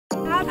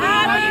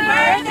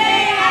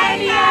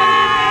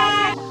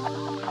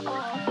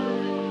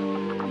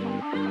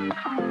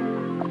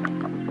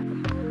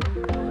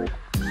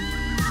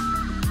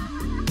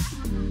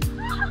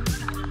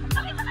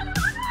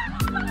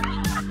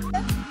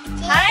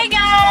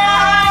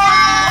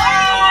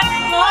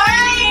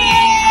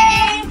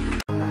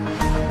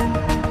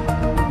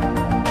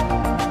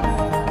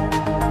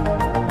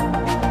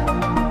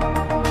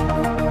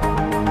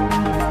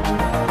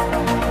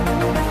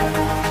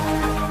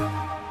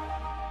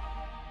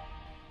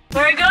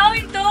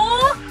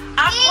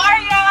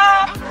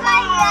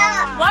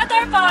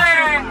water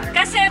park.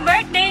 Kasi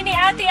birthday ni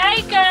Ate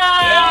Aika.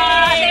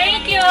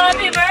 Thank you.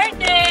 Happy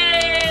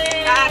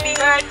birthday. Happy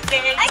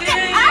birthday to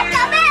you.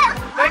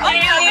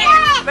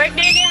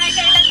 Birthday ni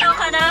Aika. Ilan taon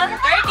ka na?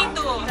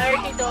 32.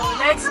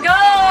 32. Let's go!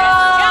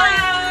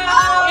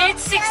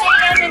 It's 6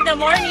 a.m. in the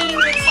morning.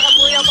 Sa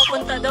Kabuya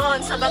papunta doon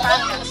sa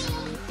Batangas.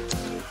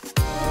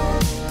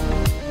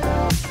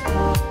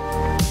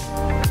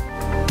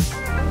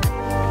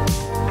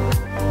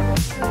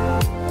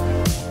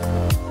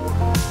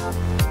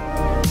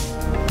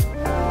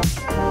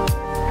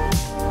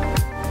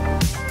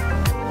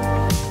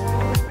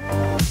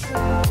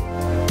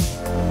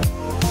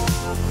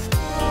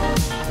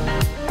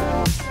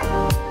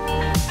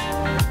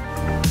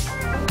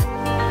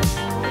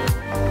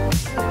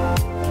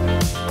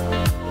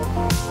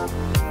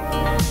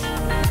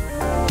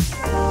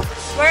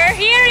 We're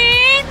here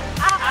in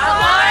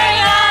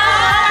AQUARIA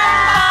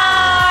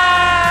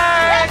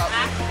Park!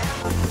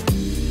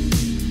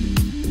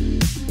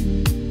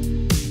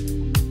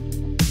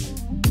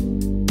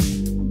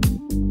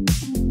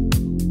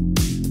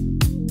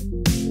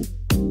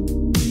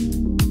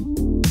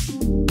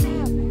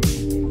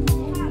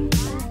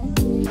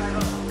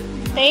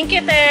 Thank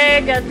you,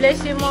 Te. God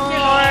bless you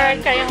more.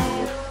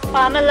 Kayong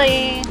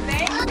family.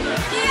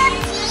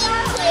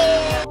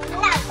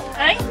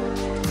 Ay?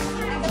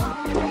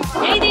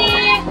 JD!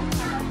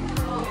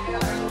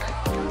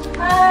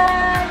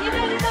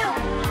 Dito.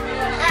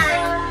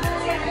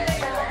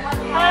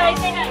 Hi,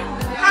 say hi.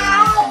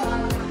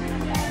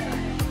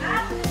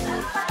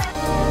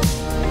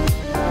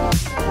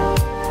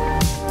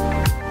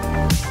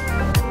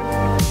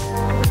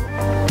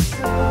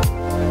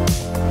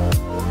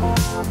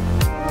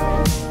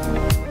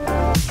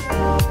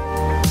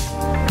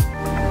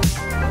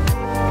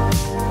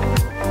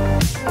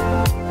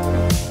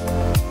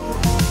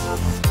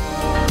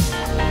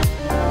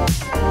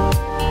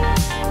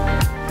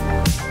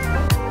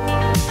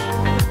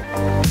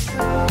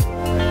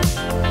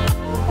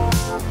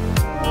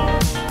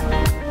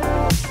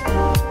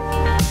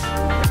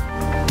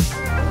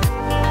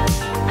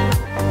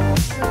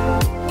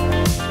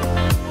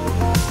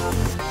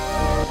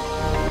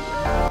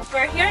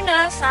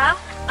 Sa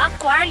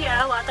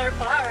AQUARIA Water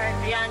Park.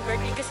 Ayan,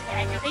 birthday kasi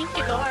ni Aika. Thank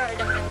you, Lord.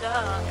 Ang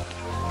ganda.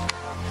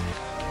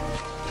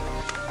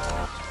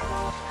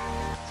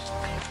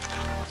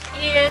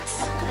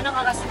 It's, anong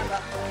oras na ba?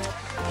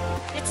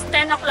 It's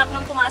 10 o'clock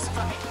nang pumasok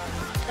kami.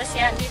 Tapos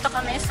yan, dito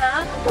kami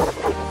sa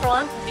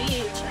front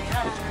beach.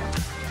 Ayan.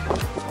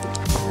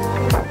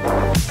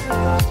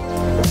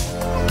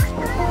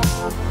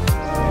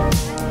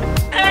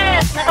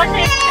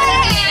 Nakacheck.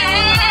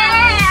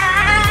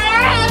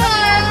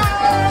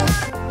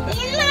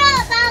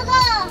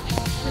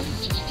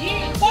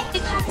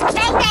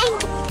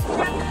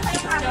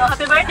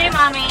 Happy birthday,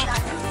 Mommy!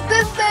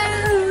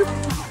 Boo-boo!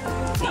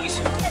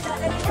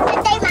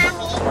 Birthday,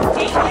 Mommy!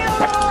 Thank you!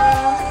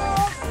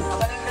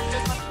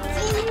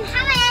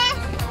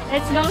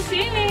 Let's go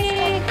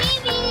swimming!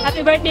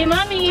 Happy birthday,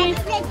 Mommy!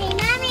 Happy birthday,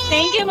 Mommy!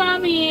 Thank you,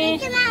 Mommy!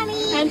 Thank you,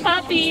 Mommy! And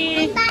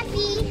Papi! And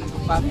Papi!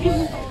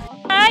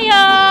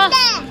 Tayo!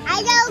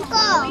 Ayaw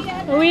ko!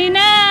 Uwi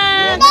na!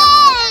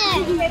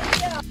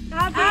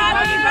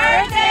 Happy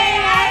birthday,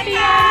 Happy!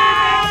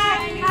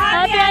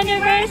 Happy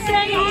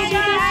anniversary,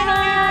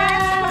 Judisma!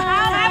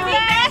 Happy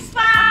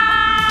Vespa!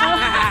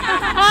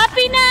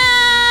 Happy na!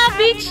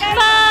 Beach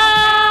pa!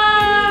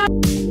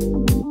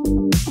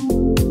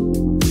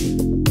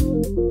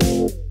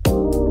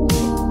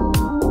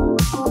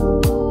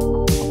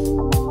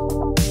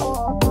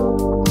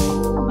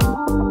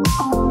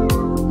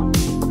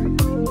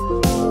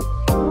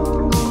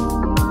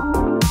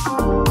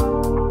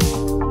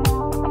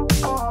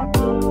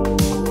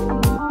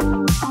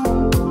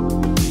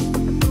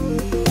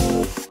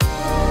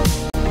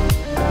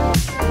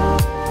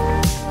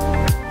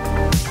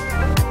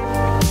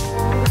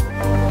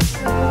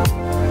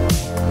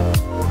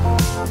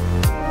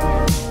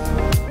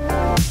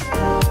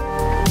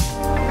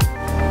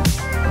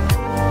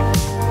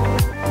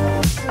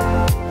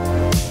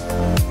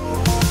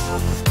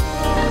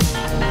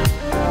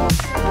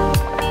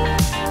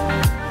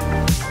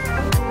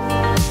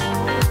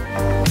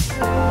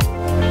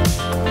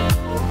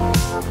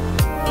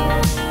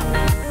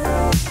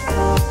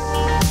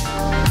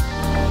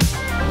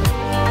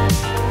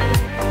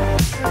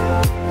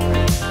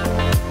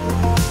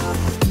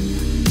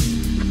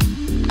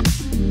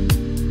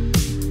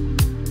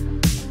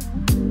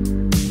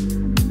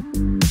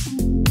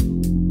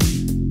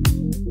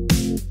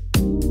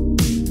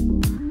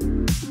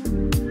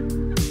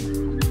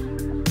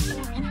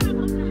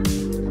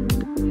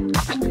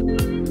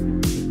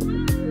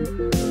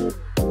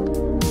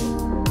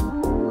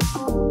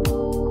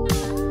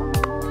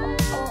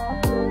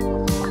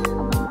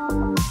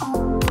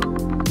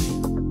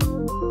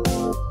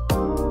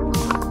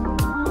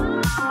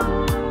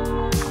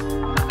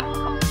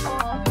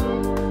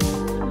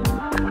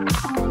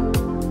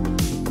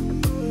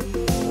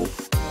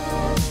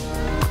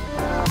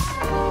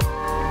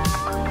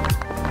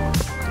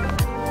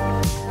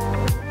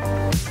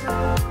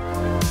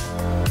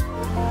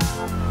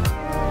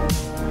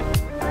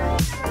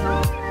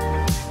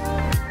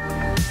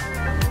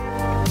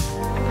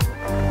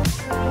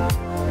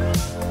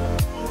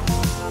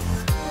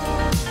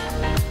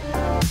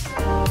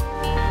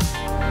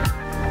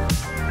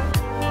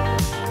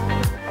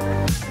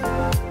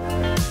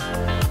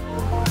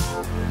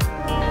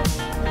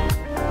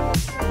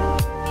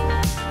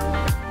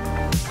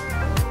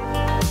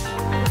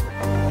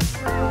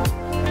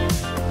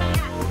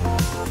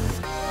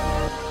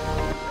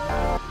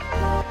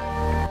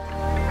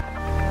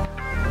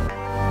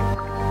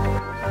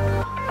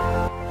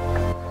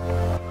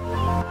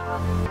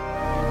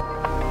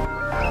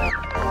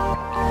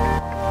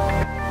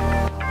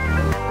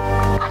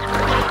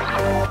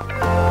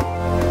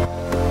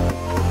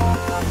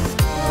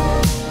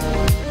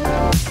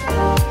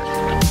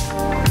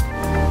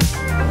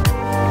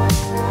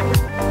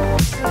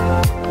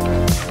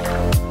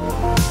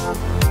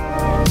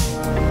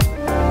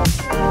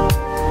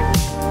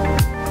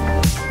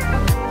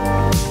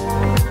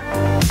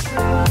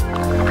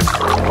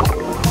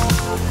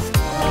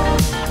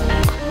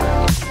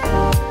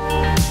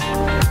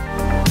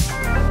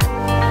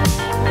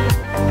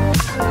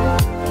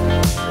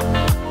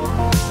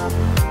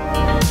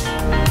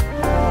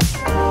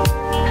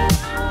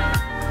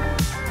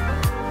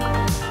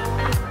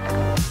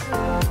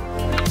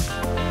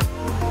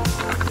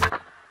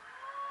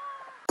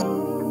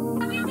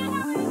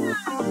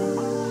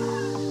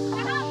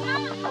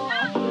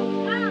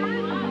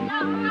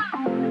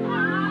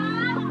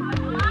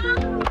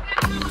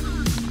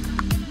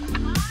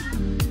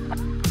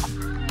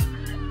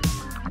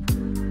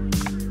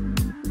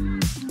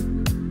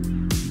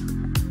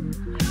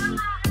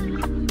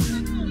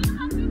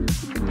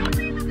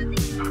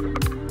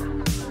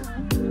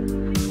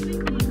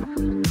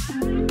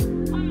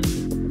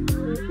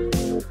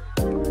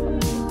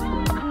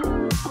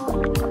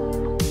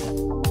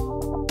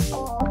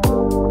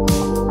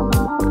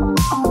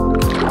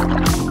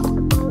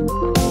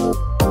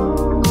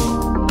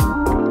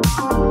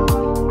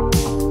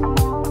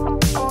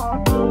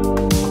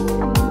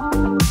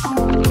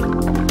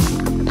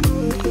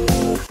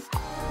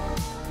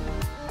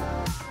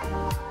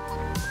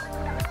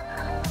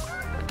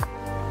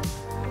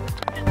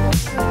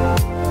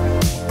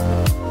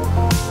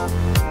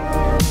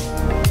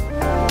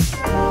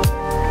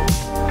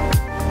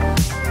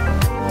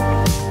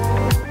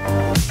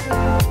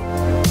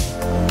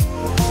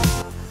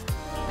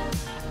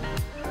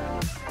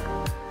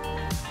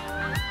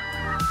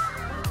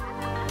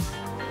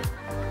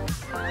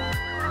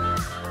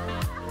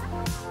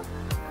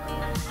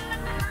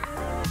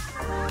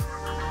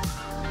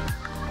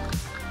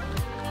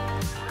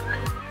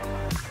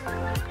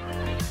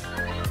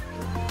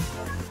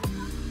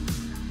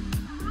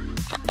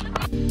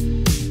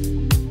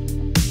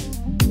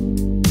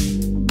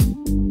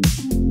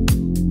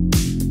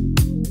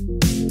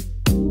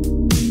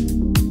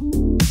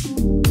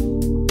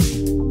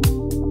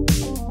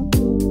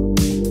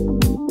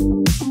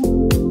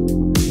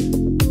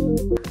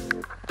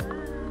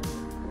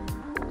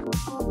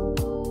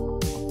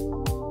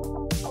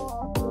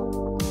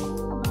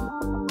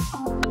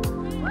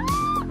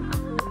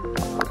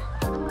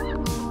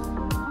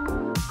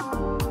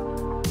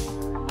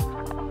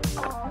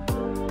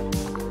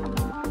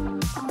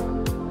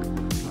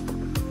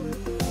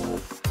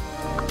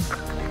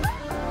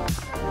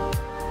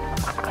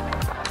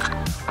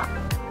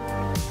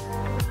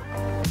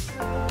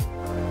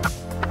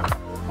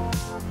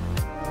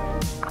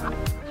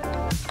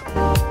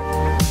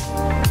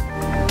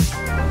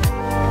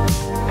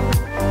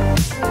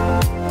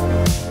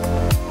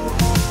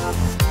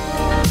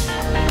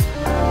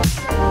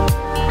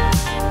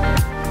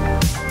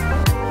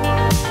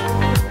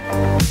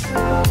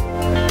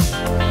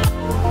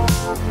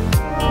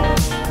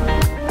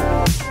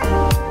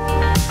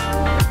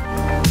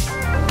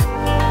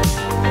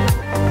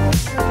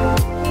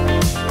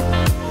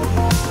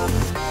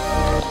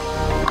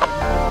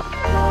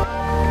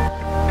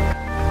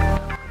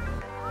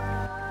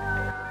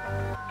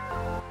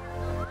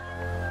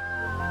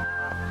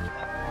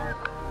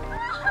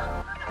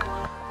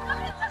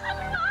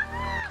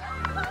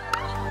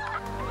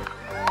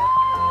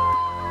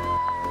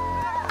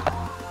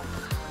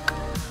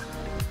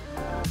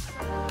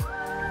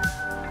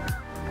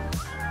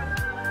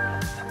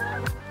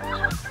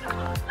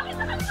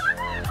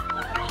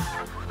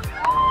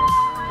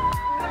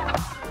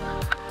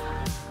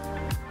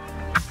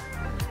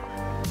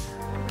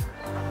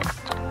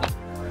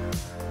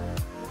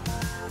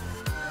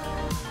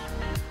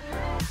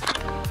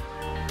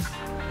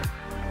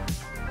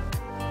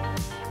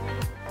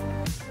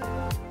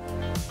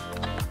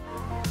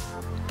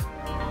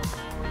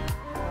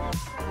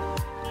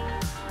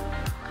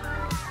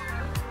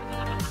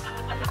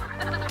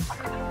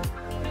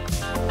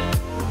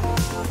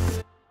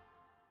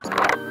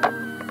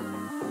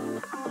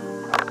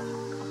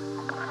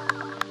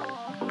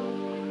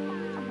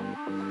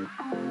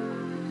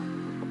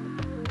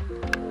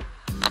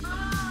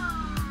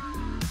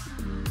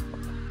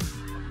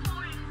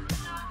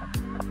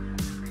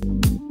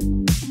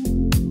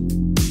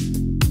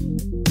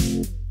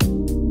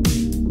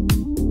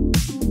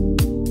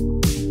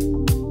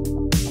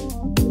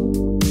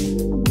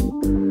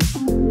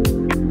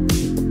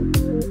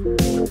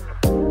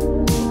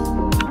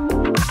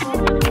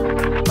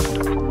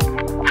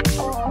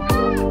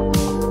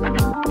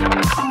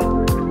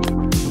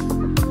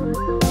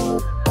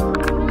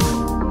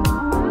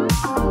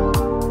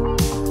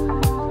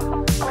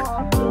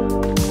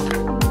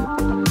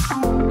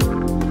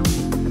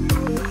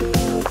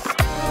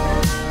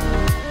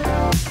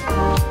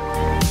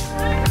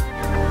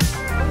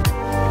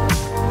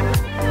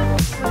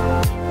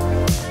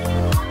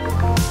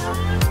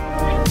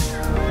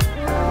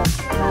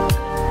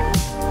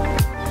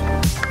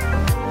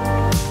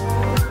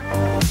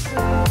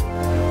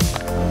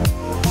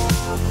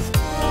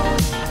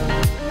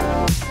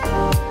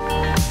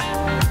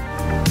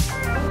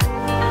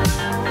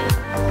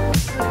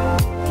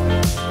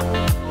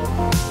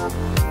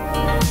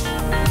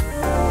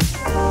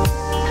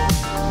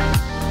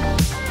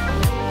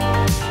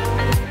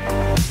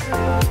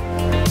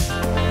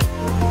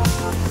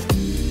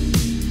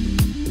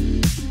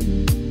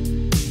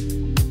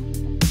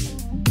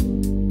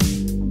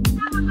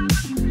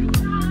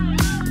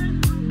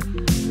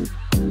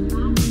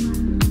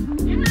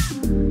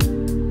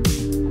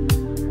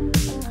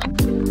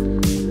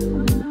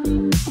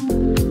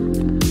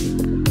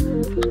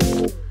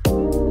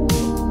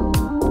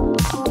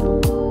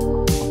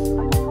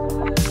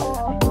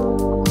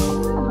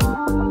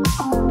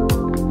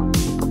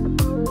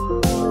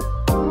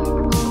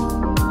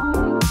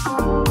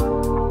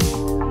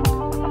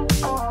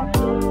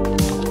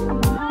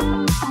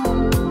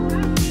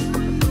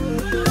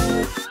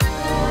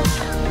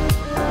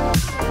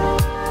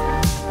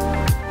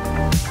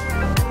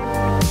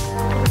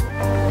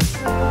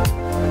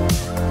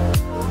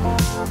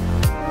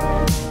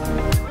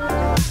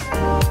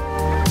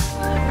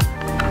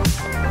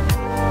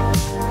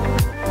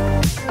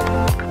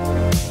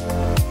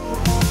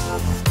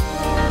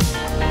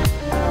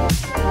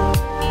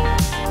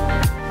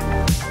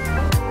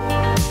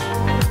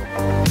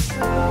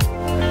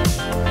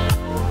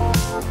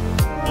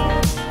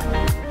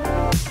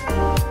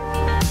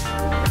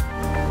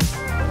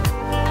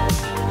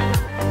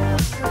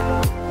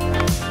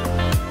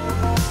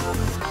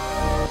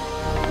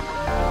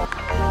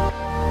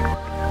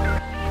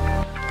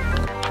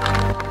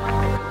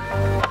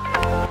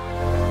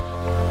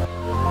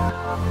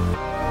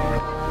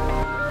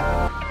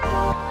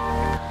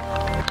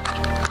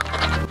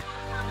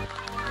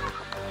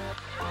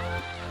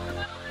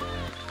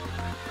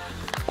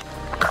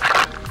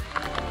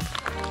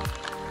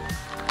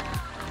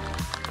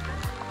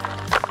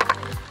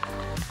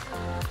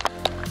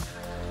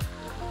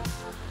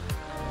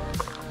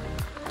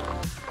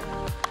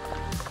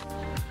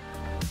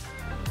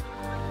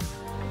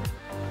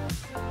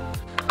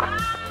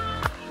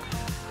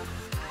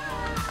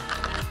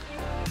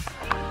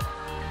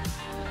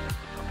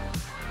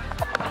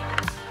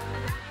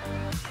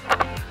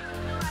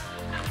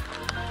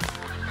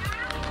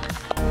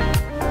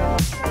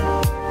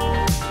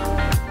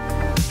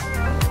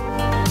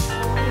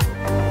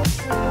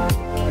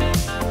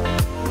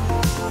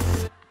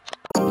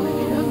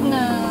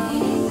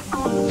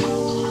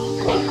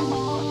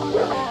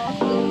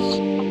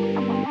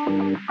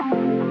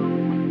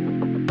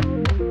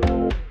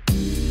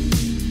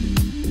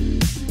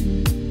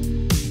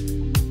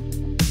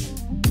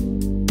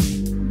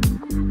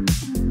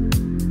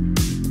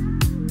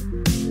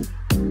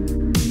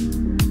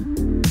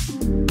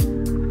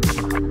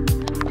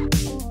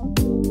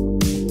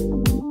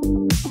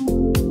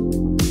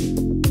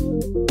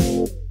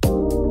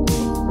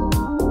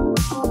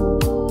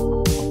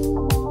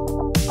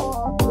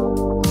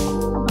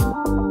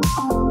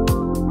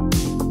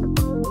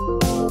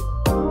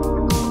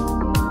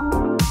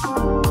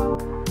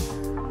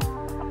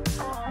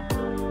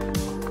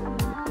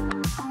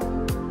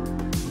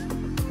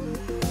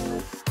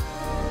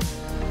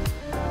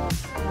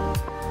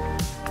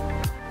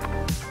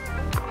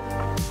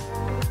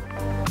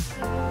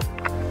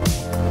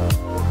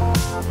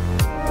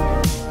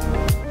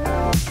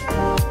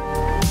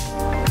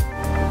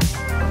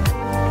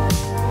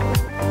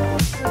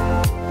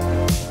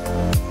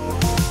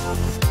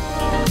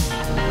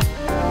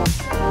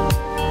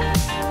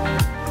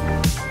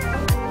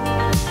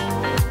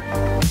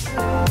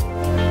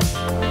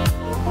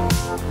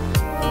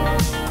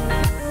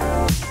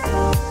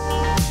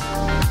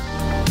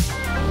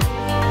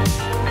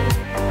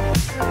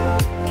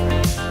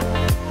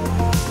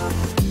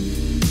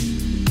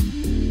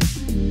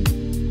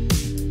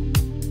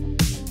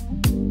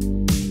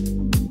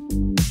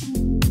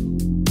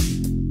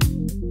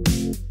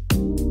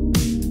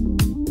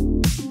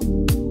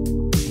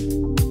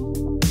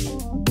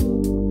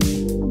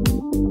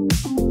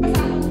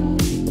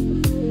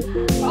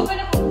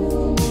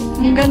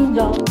 Ang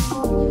ganda.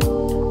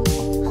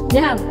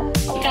 Jam,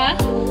 ka?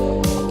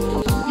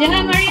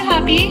 Jam, are you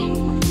happy?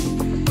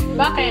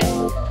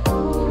 Bakit?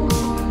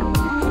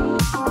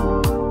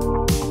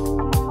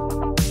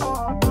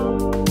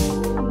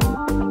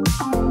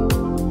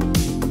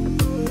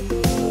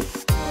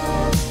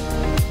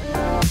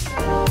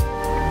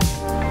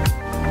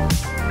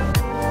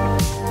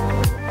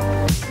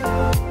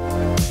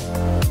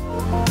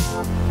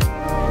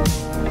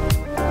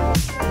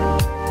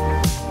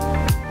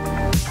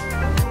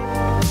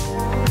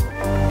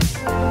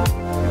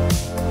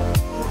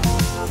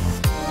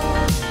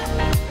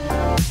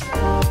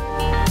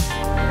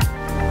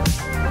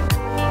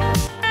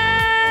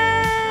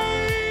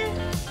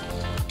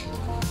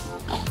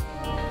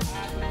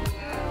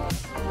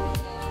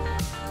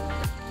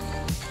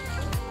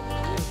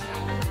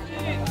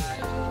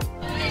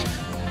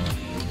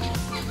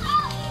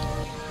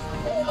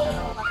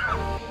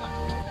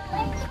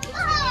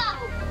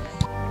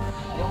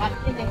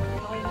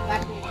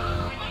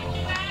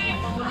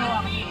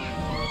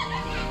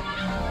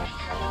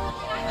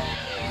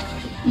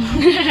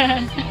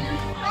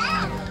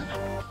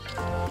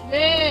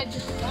 Good.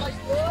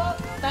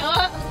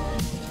 Tawa.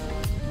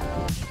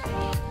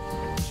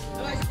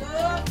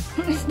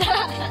 Isda.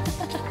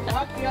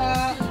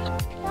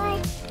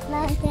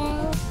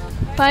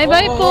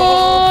 Bye-bye,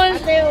 Paul.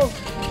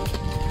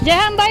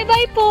 Jahan,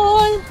 bye-bye,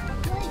 Paul.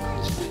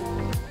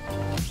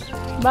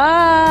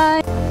 Bye.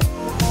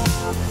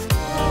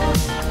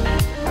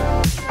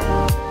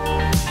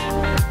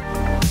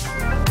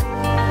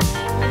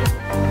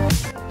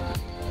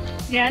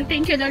 Yan,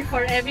 thank you Lord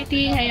for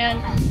everything. Ayan.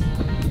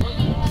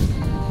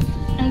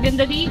 Ang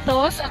ganda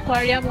dito sa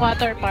AQUARIA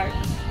Water Park.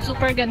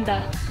 Super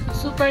ganda.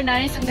 Super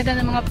nice. Ang ganda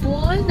ng mga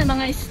pool, ng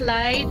mga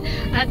slide,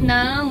 at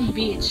ng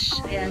beach.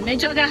 Ayan.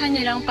 Medyo agahan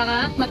nyo lang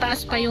para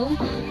mataas pa yung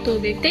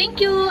tubig.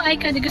 Thank you,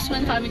 ABG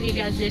Business family.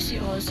 God bless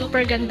you all.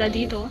 Super ganda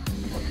dito.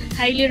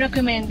 Highly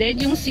recommended.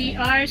 Yung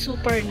CR,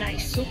 super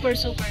nice. Super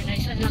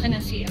nice. Ang laki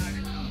ng CR.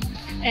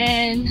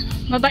 And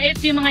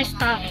mabait yung mga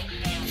staff.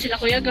 Sila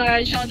Kuya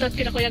Guard, shoutout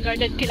kila Kuya Guard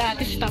at kila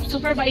ate staff.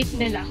 Super bait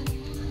nila.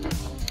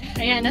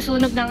 Ayan,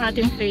 nasunog ng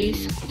ating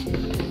face.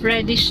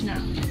 Reddish na.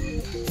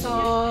 So,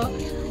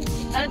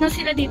 ano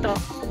sila dito?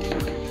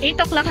 8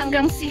 o'clock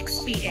hanggang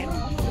 6 p.m.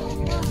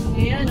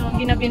 Ayan, oh,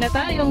 ginabi na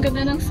tayo. Ang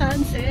ganda ng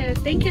sunset.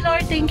 Thank you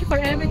Lord. Thank you for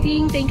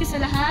everything. Thank you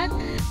sa lahat.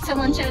 Sa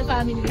Monchel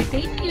family.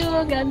 Thank you.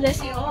 God bless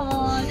you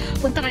all.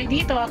 Punta kayo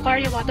dito.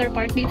 AQUARIA Water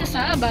Park dito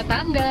sa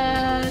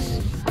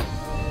Batangas.